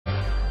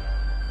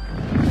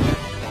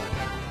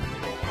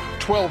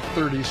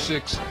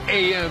12:36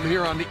 a.m.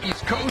 here on the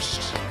East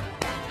Coast.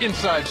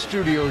 Inside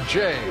Studio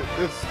J.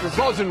 It's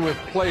buzzing with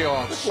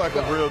playoffs. It's like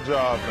a real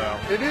job now.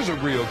 It is a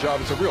real job.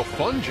 It's a real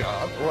fun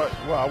job. What?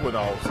 Well, I wouldn't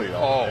all say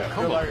all that.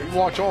 Come on. Like, you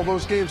watch all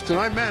those games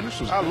tonight, man.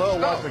 This was I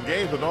love watching the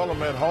games with all of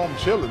them at home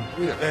chilling.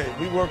 Yeah. Hey,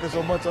 we working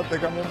so much, I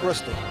think I'm in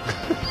Bristol.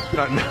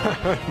 No,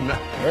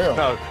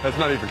 that's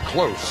not even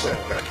close.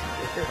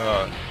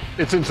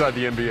 It's Inside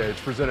the NBA. It's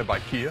presented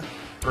by Kia.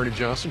 Ernie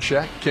Johnson,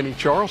 Shaq, Kenny,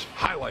 Charles.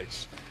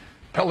 Highlights.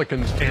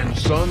 Pelicans and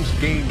Suns,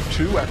 Game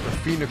 2 after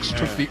Phoenix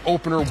took the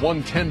opener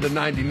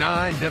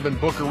 110-99. Devin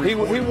Booker he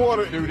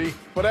wore duty.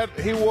 But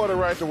he wore the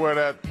right to wear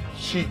that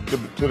sheet to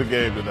the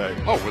game today.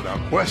 Oh, without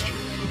question.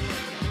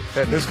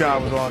 This guy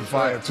was on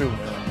fire too,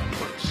 man.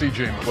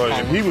 CJ McCollum. Well,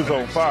 if he was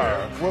on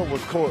fire, what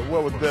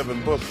was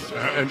Devin Booker?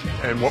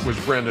 And what was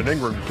Brandon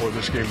Ingram before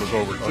this game was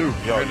over too?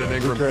 Brandon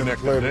Ingram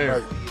connected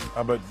there.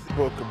 But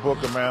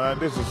Booker, man,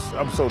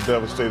 I'm so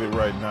devastated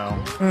right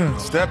now.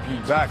 Step you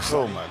back,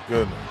 oh my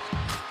goodness.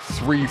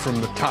 3 from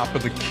the top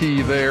of the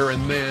key there,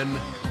 and then.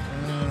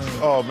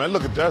 Oh man,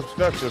 look at that!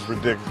 That's just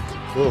ridiculous.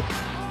 Ooh,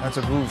 that's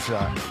a groove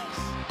shot.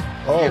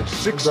 Oh,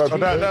 16.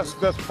 That's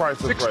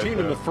priceless. 16 right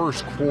in the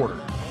first quarter.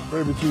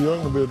 Maybe too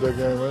young to be at that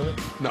game, ain't it?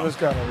 No, it's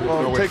kind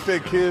of take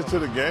their kids to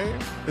the game.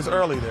 It's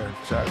early there,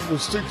 Shaq. It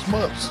was 6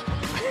 months.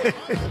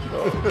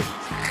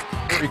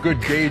 Very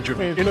good gauge of.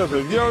 You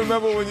don't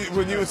remember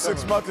when you was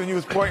 6 months and you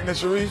was pointing at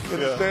Sharif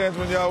in the stands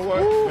when y'all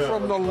won?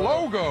 From the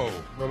logo.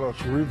 No,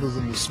 Sharif was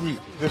in the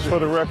suite. Just for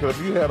the record, if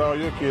you had all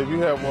your kids,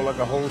 you had more like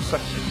a whole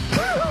section.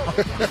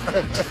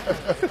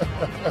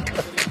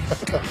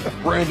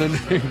 Brandon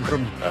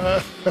Ingram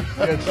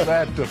gets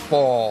that to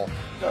fall.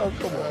 Oh,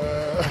 come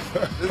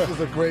on. This was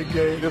a great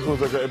game. This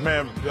was a great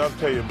man. I'll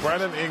tell you,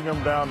 Brandon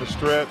Ingram down the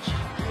stretch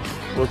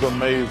was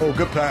amazing. Oh,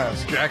 good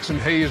pass. Jackson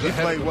Hayes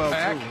ahead played of the well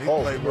pack. too. He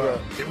played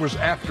well. It was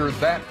after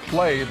that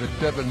play that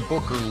Devin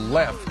Booker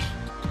left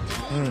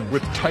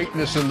with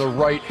tightness in the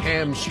right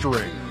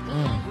hamstring.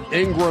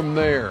 Ingram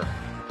there.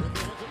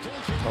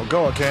 Oh,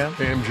 go, Cam.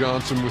 Cam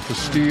Johnson with the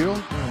steal.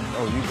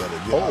 Oh, you better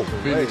get out the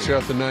Phoenix way.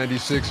 got the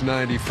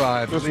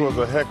 96-95. This was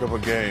a heck of a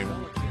game.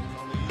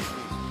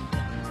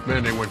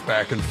 Man, they went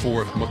back and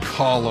forth.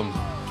 McCollum.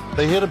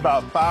 They hit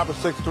about 5 or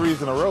 6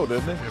 threes in a row,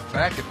 didn't they?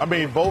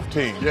 Both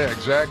teams. Yeah,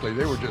 exactly.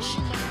 They were just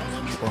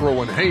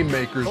throwing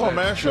haymakers. Come on,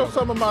 man. Show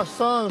some of my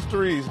son's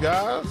threes,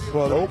 guys.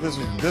 Well, this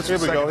here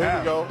we go. Here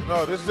we go.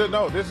 No, this is it.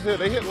 No, this is it.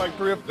 They hit like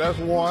 3. That's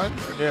one.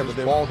 Yeah, but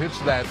the ball hits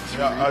that.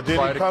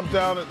 Then he comes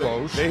down.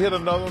 They hit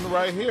another one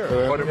right here.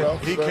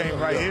 He came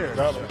right here.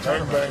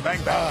 Bang, bang, bang.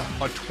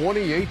 A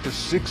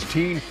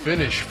 28-16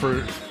 finish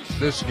for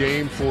this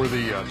game for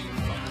the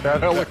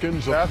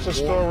Pelicans. That's the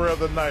story of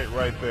the night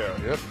right there.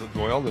 Yep.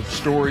 Well, the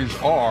stories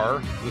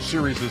are the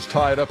series is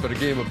tied up at a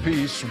game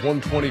apiece.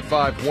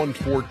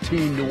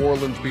 125-114. New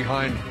Orleans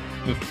behind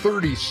the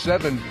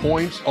 37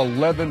 points,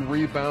 11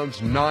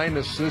 rebounds, 9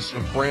 assists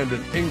of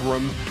Brandon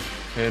Ingram.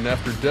 And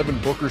after Devin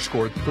Booker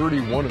scored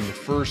 31 in the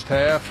first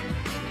half,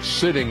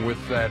 sitting with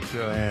that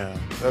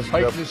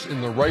tightness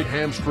in the right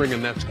hamstring,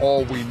 and that's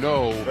all we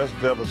know. That's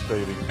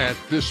devastating. At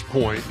this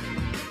point.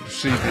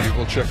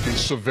 We'll check the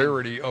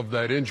severity of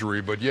that injury,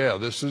 but yeah,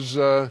 this is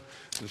a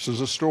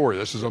story.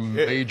 This is a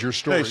major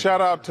story. Hey, shout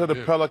out to the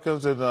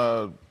Pelicans and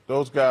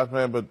those guys,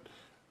 man. But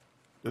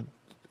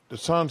the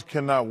Suns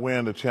cannot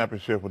win the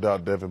championship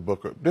without Devin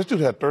Booker. This dude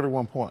had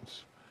 31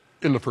 points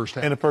in the first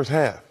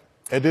half.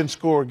 And didn't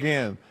score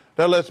again.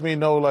 That lets me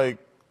know, like,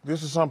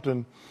 this is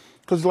something,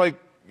 because, like,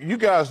 you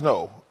guys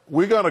know,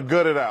 we're gonna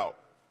gut it out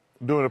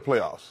during the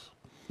playoffs.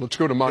 Let's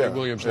go to Monty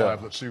Williams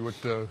live. Let's see what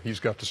he's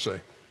got to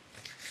say.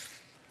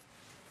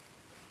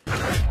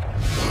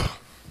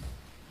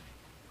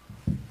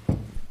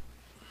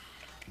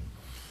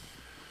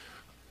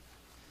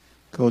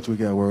 Coach, we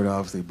got word,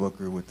 obviously,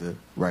 Booker with the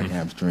right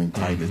hamstring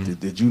tightness.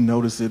 Did you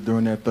notice it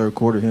during that third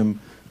quarter, him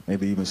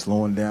maybe even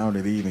slowing down?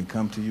 Did he even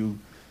come to you?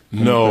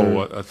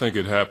 No, I think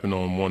it happened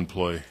on one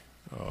play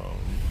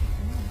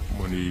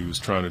when he was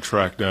trying to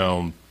track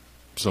down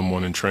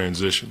someone in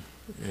transition.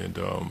 And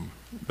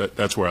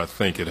that's where I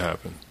think it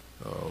happened.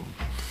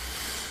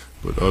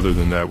 But other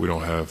than that, we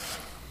don't have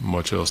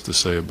much else to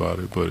say about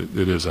it, but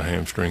it is a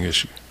hamstring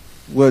issue.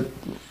 Not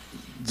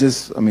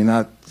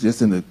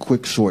just in the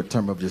quick short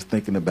term of just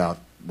thinking about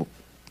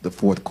the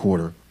fourth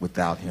quarter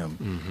without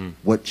him,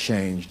 what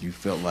changed you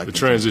felt like? The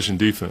transition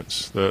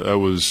defense. That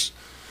was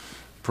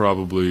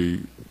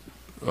probably,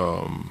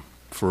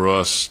 for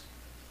us,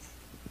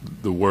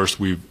 the worst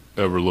we've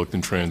ever looked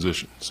in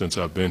transition since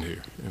I've been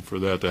here. And for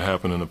that to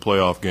happen in a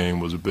playoff game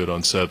was a bit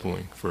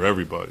unsettling for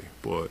everybody.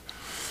 But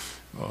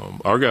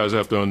our guys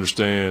have to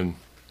understand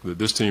that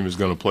this team is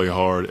going to play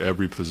hard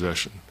every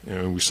possession,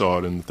 and we saw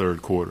it in the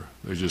third quarter.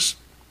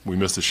 We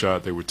missed a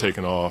shot, they were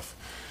taken off,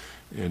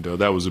 and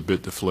that was a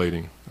bit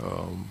deflating.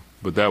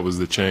 But that was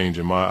the change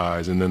in my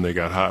eyes, and then they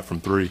got hot from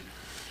 3.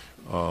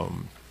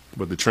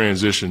 But the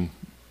transition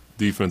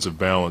defensive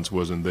balance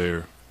wasn't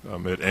there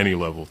at any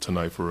level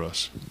tonight for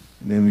us.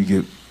 And then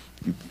you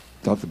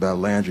talked about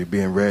Landry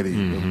being ready.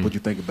 What you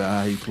think about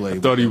how he played? I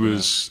thought he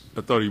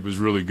was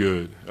really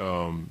good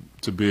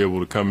to be able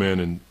to come in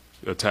and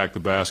attack the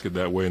basket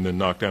that way and then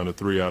knock down a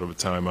three out of a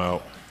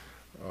timeout.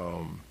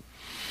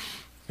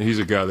 And he's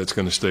a guy that's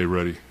going to stay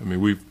ready. I mean,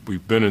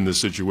 we've been in this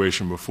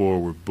situation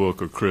before where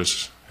Book or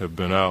Chris have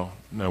been out.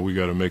 Now we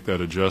got to make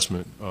that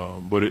adjustment.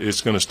 But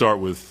it's going to start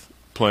with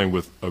playing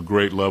with a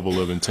great level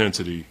of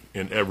intensity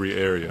in every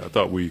area. I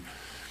thought we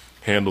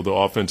handled the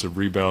offensive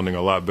rebounding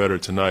a lot better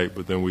tonight,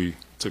 but then we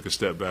took a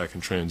step back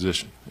in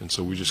transition. And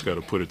so we just got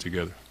to put it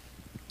together.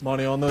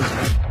 Monty on those.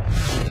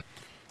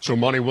 So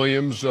Monty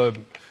Williams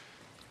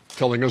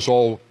telling us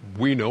all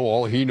we know,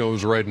 all he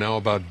knows right now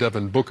about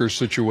Devin Booker's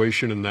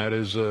situation, and that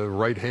is a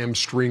right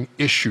hamstring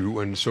issue.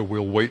 And so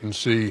we'll wait and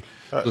see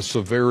the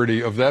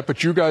severity of that.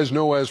 But you guys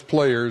know as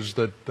players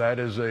that that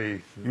is a...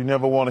 You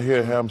never want to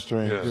hear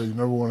hamstring. Yes. Yeah, you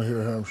never want to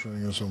hear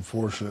hamstring. It's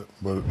unfortunate,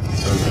 but it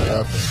doesn't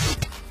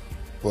happen.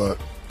 But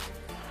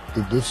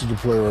this is the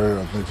play right here.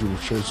 I think he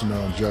was chasing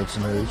down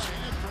Jackson Hayes.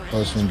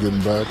 Hustling,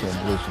 getting back,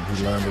 and listen,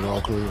 he landed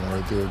awkwardly, and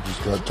right there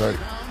just got tight.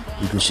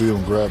 You can see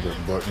him grab it,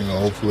 but, you know,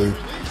 hopefully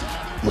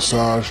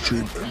massage,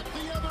 treatment,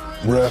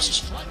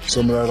 rest,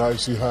 some of that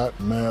icy hot,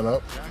 man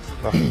up.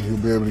 He'll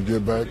be able to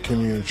get back.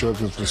 Kenny and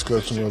Chuck is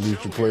discussing whether he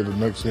should play the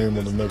next game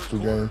or the next two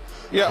games.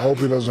 Yeah. I hope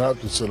he doesn't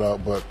have to sit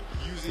out, but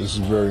this is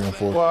very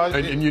unfortunate. Well,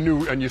 And you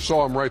knew, and you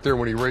saw him right there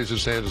when he raised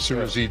his hand as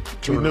soon as he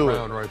turned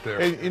around it. right there.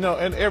 And, you know,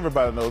 and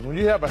everybody knows when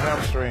you have a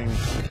hamstring,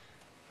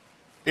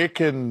 it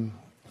can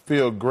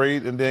feel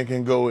great and then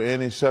can go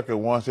any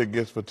second once it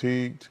gets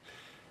fatigued.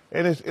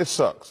 And it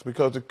sucks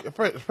because,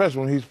 especially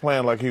when he's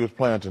playing like he was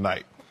playing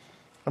tonight.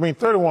 I mean,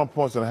 31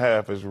 points and a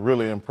half is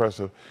really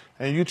impressive.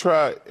 And you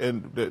try,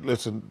 and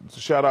listen,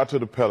 shout out to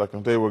the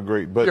Pelicans. They were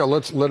great. But yeah,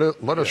 let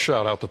us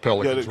shout out the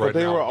Pelicans right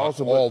they now. Were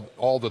also,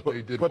 all that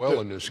they did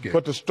well in this game.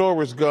 But the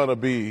story's going to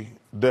be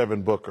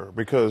Devin Booker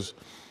because,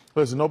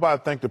 listen,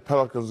 nobody think the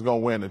Pelicans are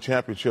going to win the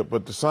championship,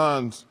 but the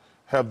Suns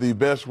have the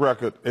best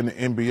record in the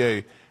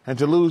NBA. And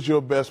to lose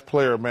your best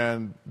player,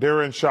 man,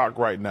 they're in shock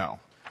right now.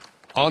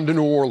 On to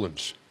New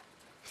Orleans.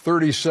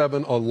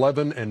 37,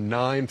 11, and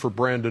 9 for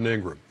Brandon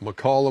Ingram.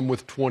 McCollum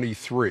with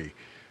 23.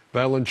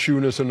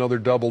 Valanciunas another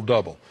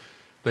double-double.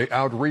 They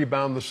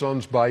out-rebound the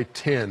Suns by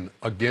 10.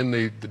 Again,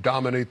 they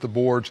dominate the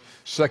boards.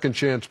 Second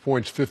chance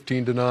points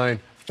 15-9.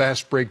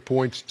 Fast break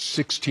points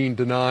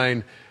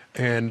 16-9.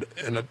 And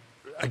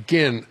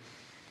again,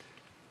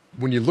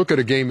 when you look at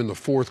a game in the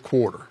fourth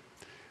quarter,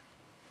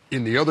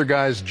 in the other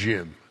guy's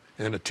gym,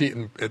 and a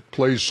team it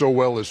plays so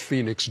well as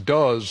Phoenix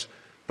does,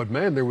 but,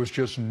 man, there was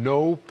just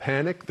no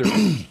panic.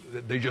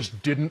 They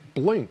just didn't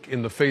blink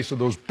in the face of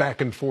those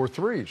back-and-forth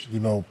threes. You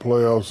know,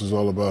 playoffs is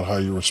all about how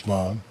you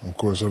respond. Of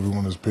course,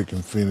 everyone is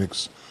picking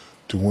Phoenix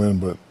to win,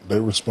 but they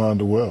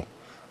responded well.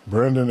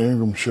 Brandon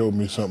Ingram showed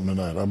me something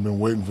tonight. I've been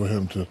waiting for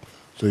him to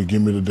say,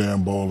 give me the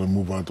damn ball and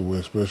move out the way,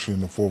 especially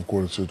in the fourth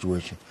quarter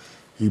situation.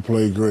 He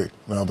played great.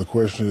 Now, the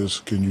question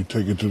is, can you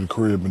take it to the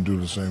crib and do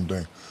the same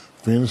thing?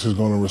 Phoenix is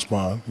going to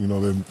respond. You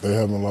know, they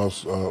haven't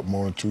lost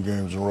more than 2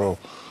 games in a row.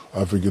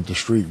 I forget the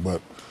streak,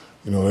 but,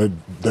 you know,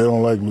 they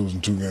don't like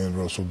losing 2 games in a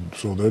row, so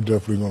they're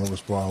definitely going to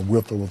respond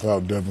with or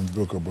without Devin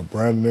Booker. But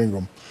Brandon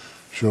Ingram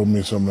showed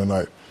me something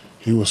tonight.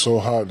 He was so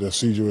hot that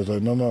CJ was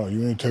like, no,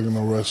 you ain't taking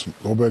no rest.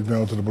 Go back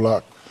down to the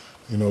block.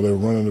 You know, they were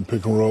running the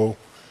pick and roll,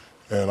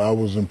 and I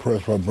was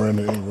impressed by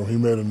Brandon Ingram. He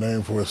made a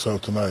name for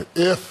himself tonight.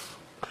 If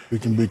he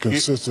can be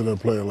consistent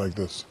and play like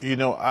this. You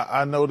know,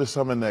 I noticed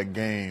something in that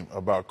game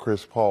about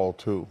Chris Paul,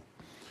 too.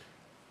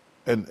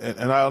 And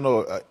I don't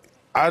know,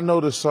 I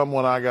noticed some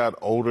when I got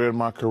older in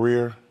my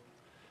career,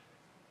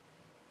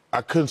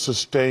 I couldn't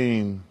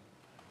sustain.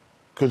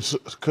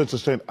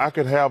 I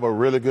could have a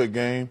really good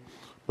game,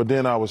 but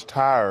then I was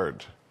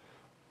tired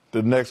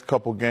the next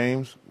couple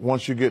games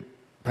once you get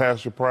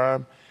past your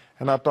prime.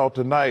 And I thought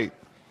tonight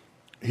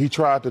he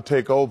tried to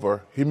take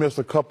over. He missed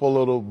a couple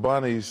little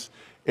bunnies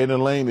in the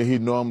lane that he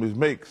normally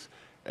makes.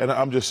 And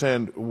I'm just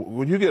saying,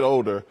 when you get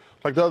older,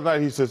 like the other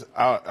night he says,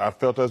 I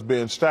felt us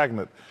being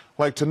stagnant.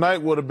 Like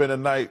tonight would have been a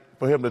night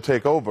for him to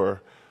take over,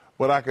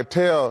 but I could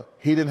tell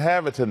he didn't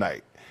have it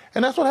tonight.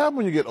 And that's what happens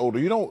when you get older.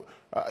 You don't.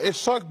 It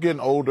sucks getting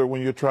older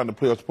when you're trying to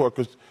play a sport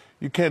because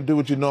you can't do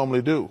what you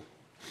normally do.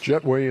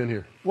 Jet, weigh in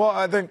here. Well,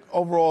 I think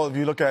overall, if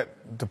you look at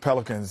the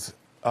Pelicans,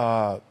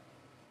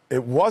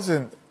 it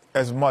wasn't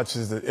as much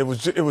as it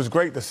was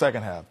great the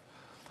second half,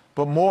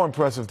 but more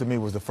impressive to me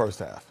was the first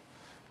half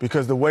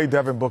because the way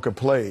Devin Booker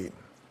played,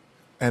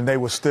 and they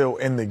were still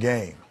in the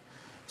game.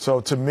 So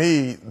to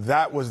me,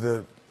 that was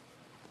the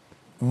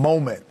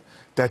moment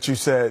that you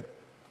said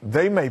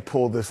they may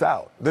pull this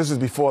out. This is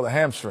before the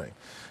hamstring.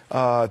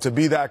 To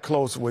be that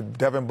close with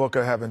Devin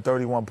Booker having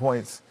 31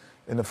 points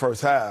in the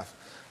first half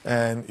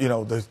and, you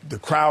know, the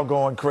crowd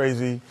going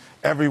crazy,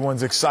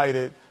 everyone's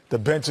excited, the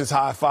bench is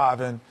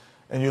high-fiving,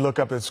 and you look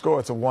up at the score,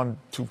 it's a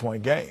 1-2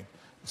 point game.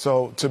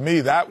 So to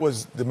me, that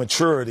was the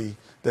maturity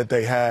that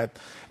they had.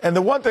 And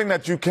the one thing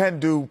that you can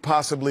do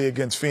possibly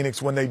against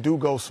Phoenix when they do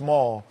go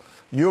small,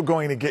 you're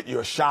going to get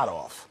your shot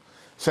off.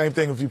 Same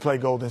thing if you play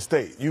Golden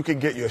State. You can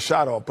get your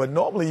shot off, but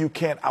normally you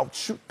can't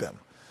outshoot them.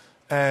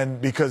 And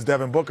because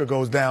Devin Booker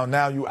goes down,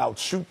 now you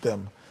outshoot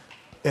them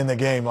in a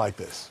game like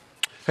this.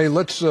 Hey,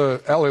 let's,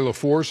 Allie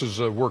LaForce is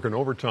working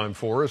overtime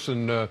for us.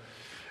 And,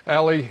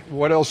 Allie,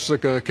 what else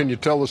can you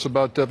tell us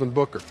about Devin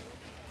Booker?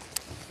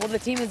 Well, the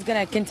team is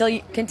going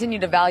to continue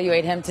to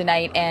evaluate him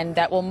tonight, and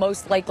that will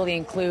most likely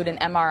include an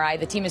MRI.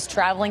 The team is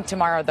traveling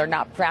tomorrow. They're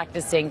not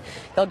practicing.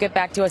 They'll get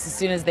back to us as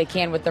soon as they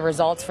can with the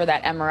results for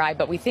that MRI.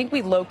 But we think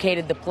we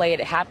located the play it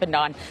happened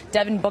on.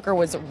 Devin Booker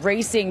was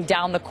racing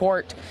down the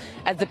court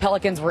as the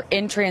Pelicans were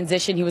in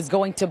transition. He was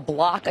going to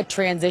block a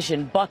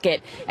transition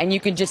bucket, and you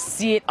can just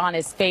see it on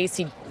his face.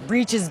 He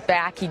reaches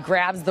back. He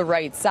grabs the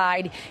right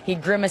side. He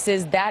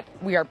grimaces. That,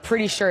 we are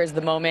pretty sure, is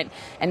the moment.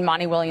 And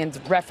Monty Williams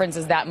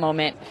references that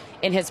moment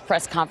in his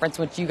press conference,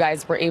 which you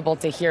guys were able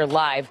to hear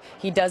live.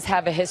 He does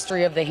have a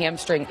history of the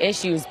hamstring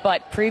issues,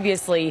 but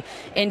previously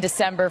in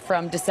December,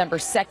 from December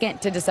 2nd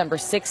to December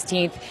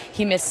 16th,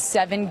 he missed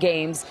 7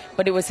 games,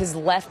 but it was his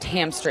left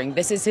hamstring.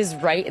 This is his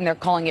right, and they're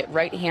calling it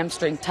right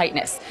hamstring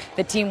tightness.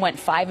 The team went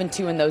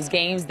 5-2 in those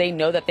games. They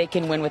know that they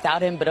can win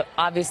without him, but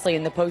obviously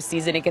in the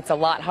postseason it gets a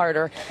lot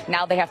harder.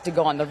 Now they have to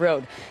go on the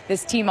road.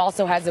 This team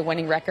also has a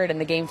winning record in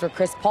the games where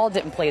Chris Paul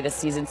didn't play this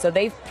season, so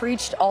they've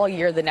preached all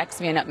year the next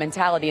man up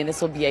mentality, and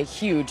this will be a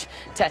huge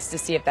test to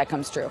see if that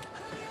comes true.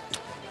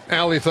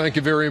 Allie, thank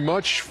you very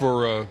much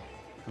for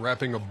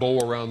wrapping a bow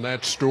around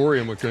that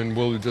story, and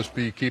we'll just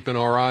be keeping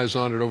our eyes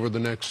on it over the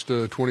next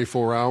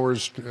 24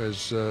 hours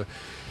as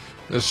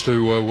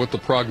to what the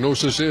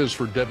prognosis is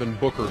for Devin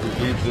Booker,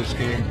 who leaves this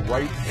game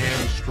right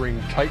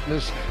hamstring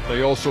tightness.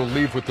 They also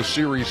leave with the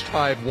series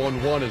tied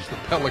 1-1 as the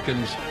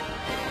Pelicans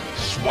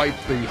swipe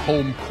the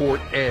home court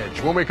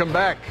edge. When we come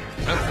back,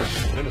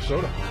 Memphis,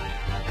 Minnesota.